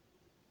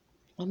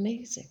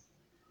 Amazing.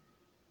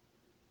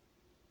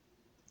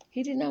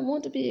 He did not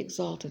want to be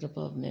exalted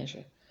above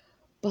measure.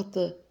 But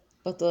the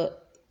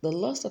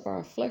lust of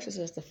our flesh is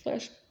as the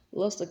flesh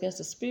lust against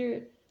the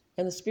spirit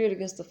and the spirit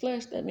against the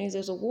flesh. That means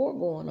there's a war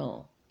going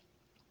on.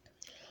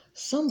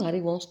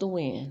 Somebody wants to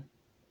win.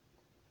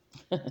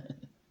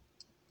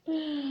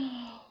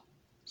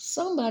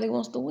 Somebody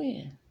wants to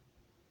win.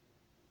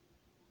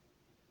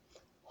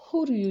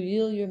 Who do you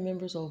yield your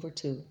members over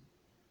to?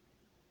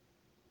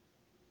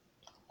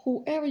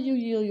 Whoever you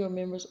yield your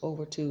members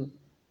over to,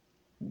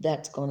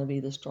 that's going to be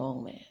the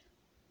strong man.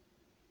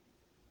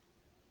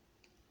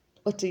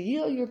 But to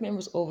yield your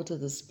members over to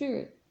the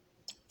spirit,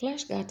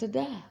 flesh got to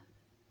die.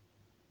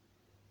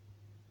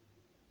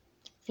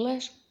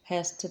 Flesh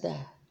has to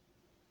die.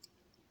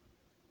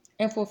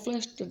 And for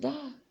flesh to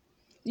die,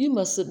 you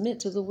must submit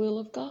to the will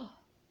of God.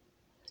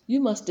 You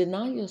must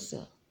deny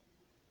yourself.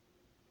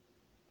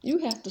 You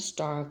have to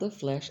starve the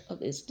flesh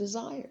of its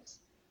desires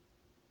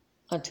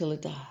until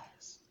it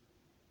dies.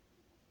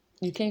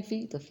 You can't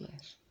feed the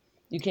flesh.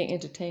 You can't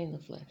entertain the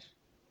flesh.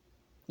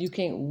 You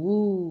can't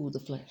woo the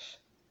flesh.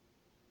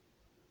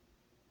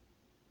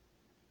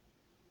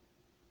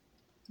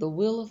 The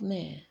will of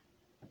man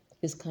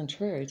is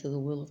contrary to the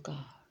will of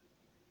God.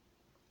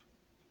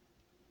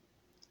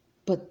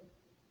 But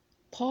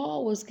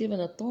Paul was given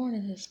a thorn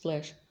in his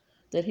flesh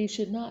that he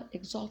should not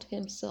exalt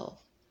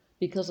himself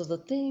because of the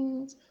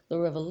things, the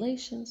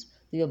revelations,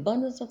 the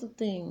abundance of the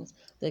things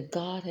that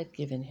God had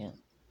given him.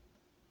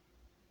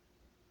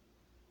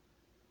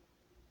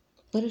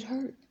 But it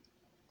hurt.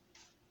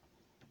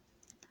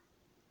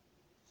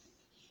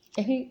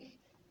 And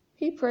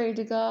he prayed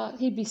to God.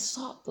 He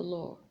besought the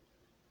Lord.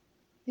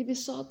 He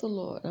besought the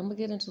Lord. I'm going to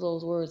get into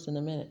those words in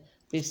a minute.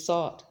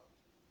 Besought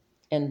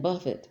and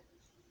buffet.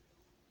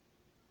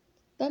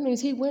 That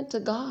means he went to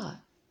God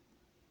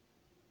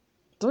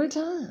 3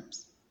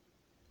 times.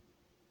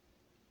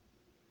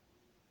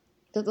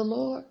 That the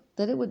Lord,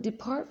 that it would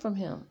depart from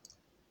him.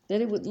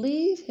 That it would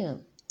leave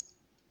him.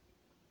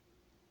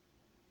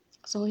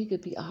 So he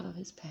could be out of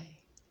his pain.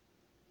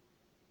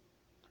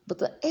 But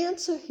the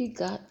answer he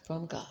got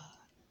from God.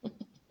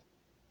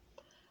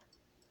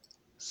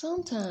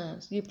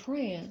 Sometimes you're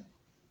praying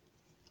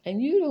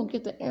and you don't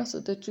get the answer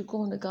that you're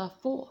going to God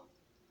for.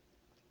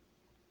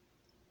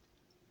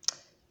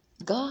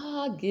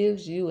 God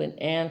gives you an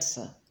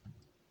answer.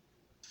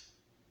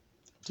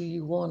 Do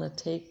you want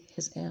to take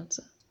his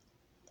answer?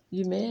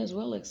 You may as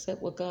well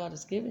accept what God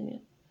has given you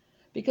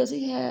because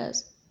he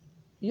has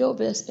your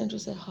best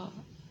interest at heart.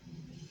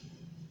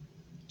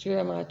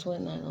 Jeremiah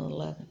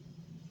 29:11.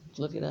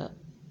 Look it up.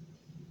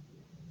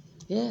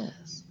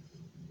 Yes.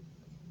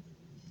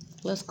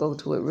 Let's go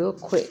to it real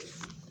quick,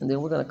 and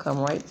then we're going to come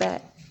right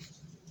back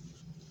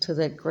to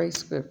that great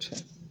scripture.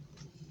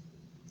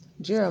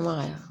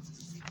 Jeremiah.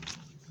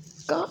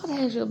 God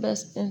has your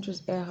best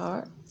interest at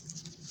heart.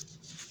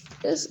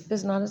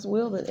 It's not his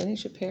will that any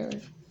should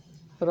perish,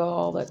 but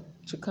all that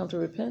should come to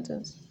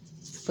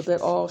repentance. But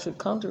that all should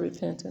come to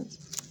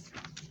repentance.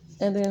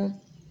 And then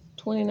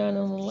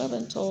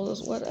 29:11 told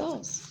us what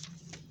else?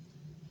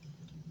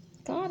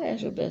 God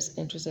has your best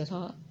interest at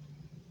heart.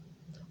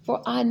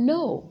 For I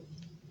know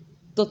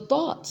the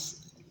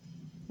thoughts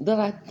that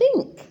I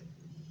think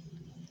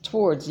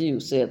towards you,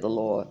 said the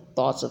Lord,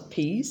 thoughts of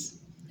peace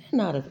and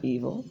not of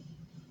evil,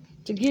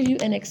 to give you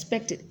an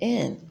expected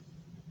end.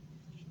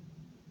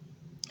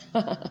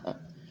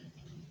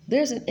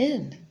 There's an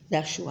end,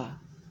 Yeshua.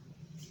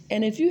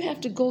 And if you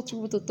have to go through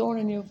with the thorn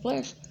in your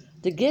flesh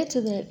to get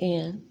to that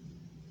end,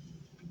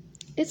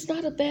 it's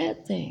not a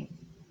bad thing.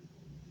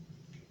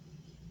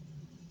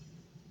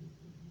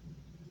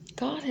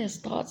 God has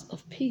thoughts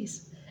of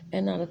peace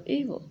and not of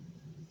evil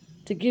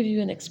to give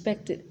you an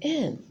expected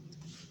end.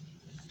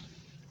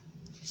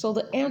 So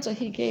the answer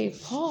he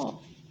gave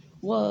Paul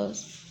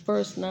was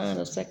verse 9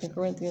 of 2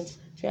 Corinthians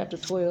chapter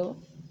 12.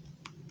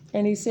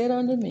 And he said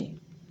unto me,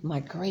 my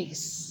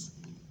grace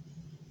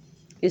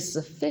is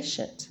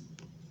sufficient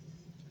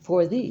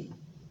for thee,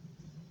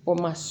 for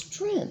my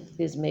strength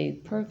is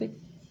made perfect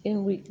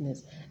in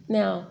weakness.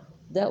 Now,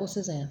 that was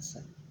his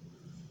answer.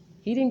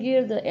 He didn't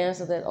give the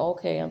answer that,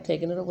 okay, I'm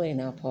taking it away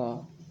now,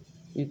 Paul.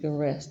 You can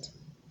rest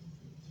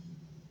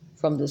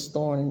from this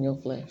thorn in your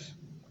flesh.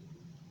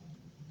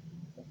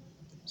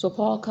 So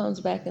Paul comes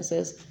back and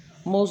says,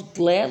 most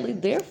gladly,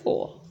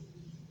 therefore,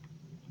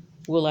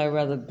 will I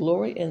rather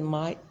glory in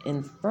my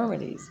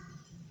infirmities.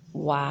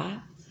 Why?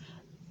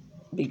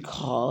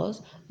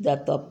 Because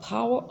that the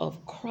power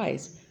of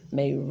Christ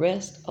may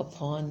rest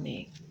upon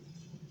me.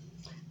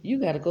 You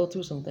got to go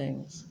through some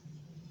things.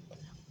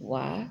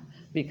 Why?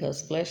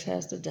 Because flesh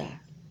has to die.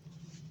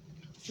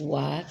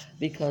 Why?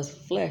 Because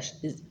flesh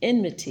is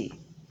enmity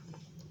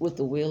with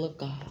the will of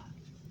God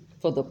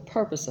for the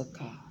purpose of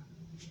God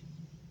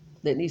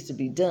that needs to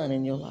be done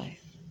in your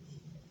life.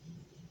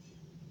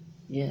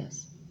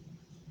 Yes.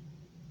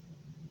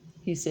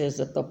 He says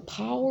that the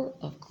power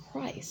of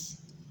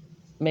Christ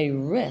may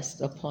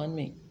rest upon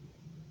me.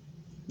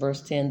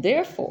 Verse 10,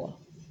 therefore,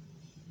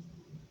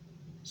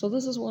 so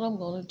this is what I'm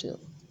going to do.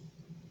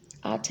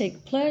 I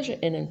take pleasure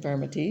in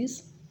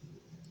infirmities,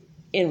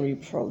 in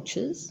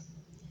reproaches,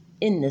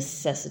 in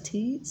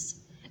necessities,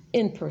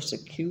 in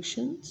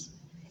persecutions,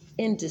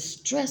 in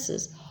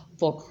distresses,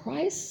 for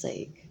Christ's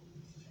sake.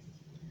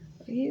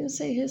 He didn't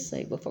say his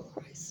sake, but for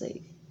Christ's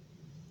sake.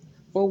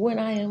 For when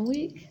I am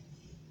weak,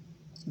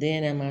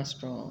 then am I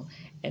strong.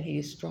 And he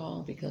is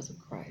strong because of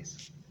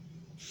Christ.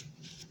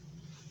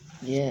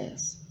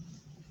 Yes,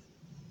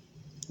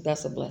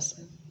 that's a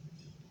blessing.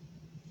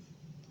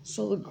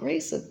 So the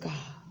grace of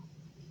God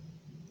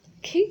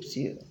keeps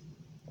you.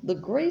 The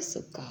grace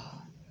of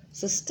God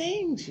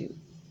sustains you.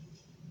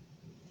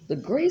 The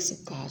grace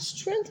of God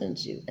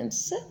strengthens you and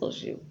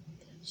settles you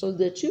so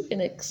that you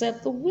can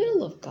accept the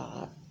will of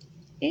God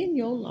in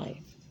your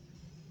life.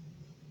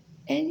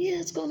 And yeah,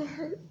 it's going to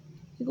hurt.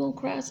 You're going to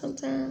cry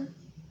sometime.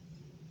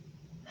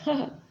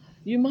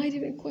 You might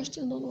even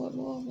question the Lord,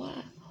 Lord,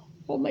 why?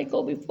 Or may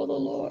go before the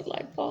Lord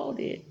like Paul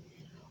did.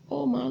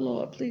 Oh, my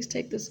Lord, please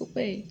take this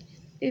away.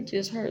 It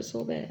just hurts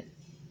so bad.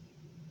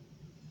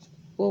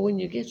 Well, when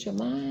you get your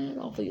mind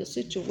off of your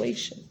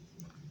situation,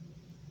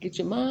 get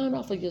your mind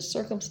off of your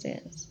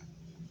circumstance,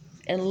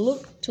 and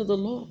look to the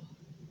Lord,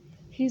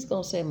 he's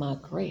going to say, my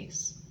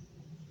grace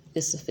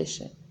is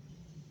sufficient.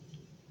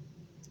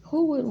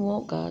 Who wouldn't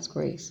want God's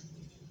grace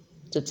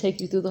to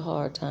take you through the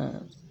hard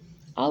times?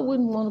 I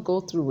wouldn't want to go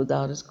through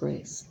without his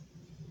grace.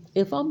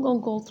 If I'm going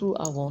to go through,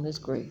 I want his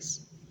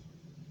grace.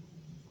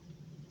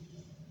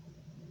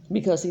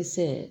 Because he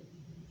said,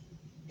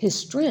 his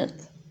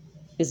strength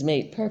is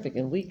made perfect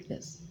in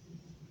weakness.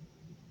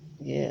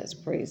 Yes,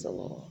 praise the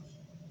Lord.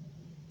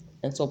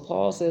 And so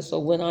Paul says, so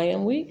when I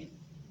am weak,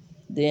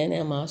 then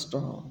am I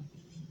strong.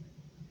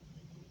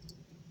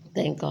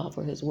 Thank God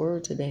for his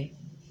word today,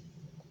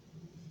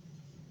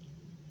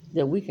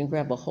 that we can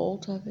grab a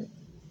hold of it.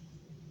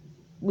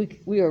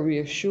 We are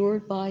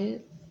reassured by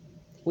it.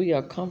 We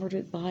are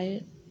comforted by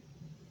it.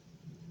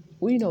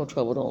 We know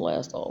trouble don't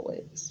last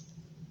always.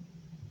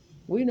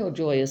 We know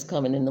joy is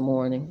coming in the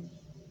morning.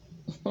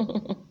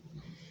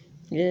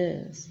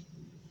 Yes.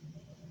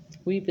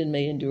 Weeping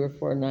may endure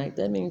for a night.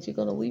 That means you're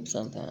going to weep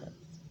sometime.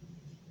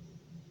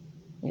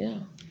 Yeah.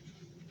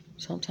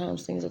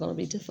 Sometimes things are going to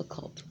be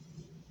difficult.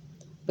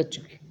 But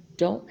you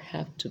don't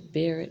have to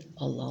bear it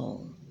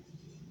alone.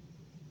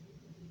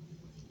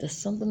 There's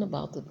something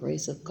about the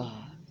grace of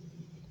God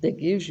that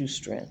gives you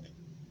strength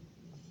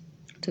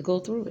to go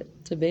through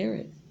it, to bear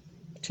it,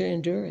 to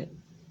endure it,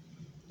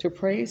 to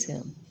praise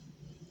him,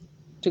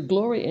 to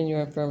glory in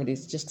your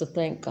infirmities, just to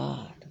thank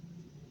God,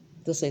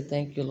 to say,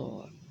 thank you,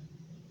 Lord.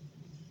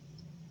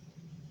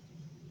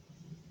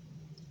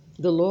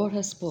 The Lord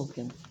has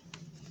spoken.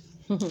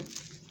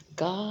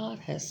 God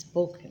has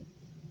spoken.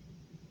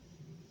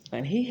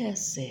 And he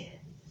has said,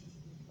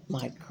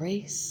 my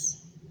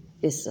grace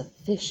is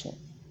sufficient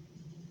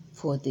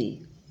for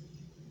thee.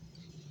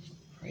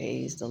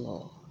 Praise the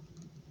Lord.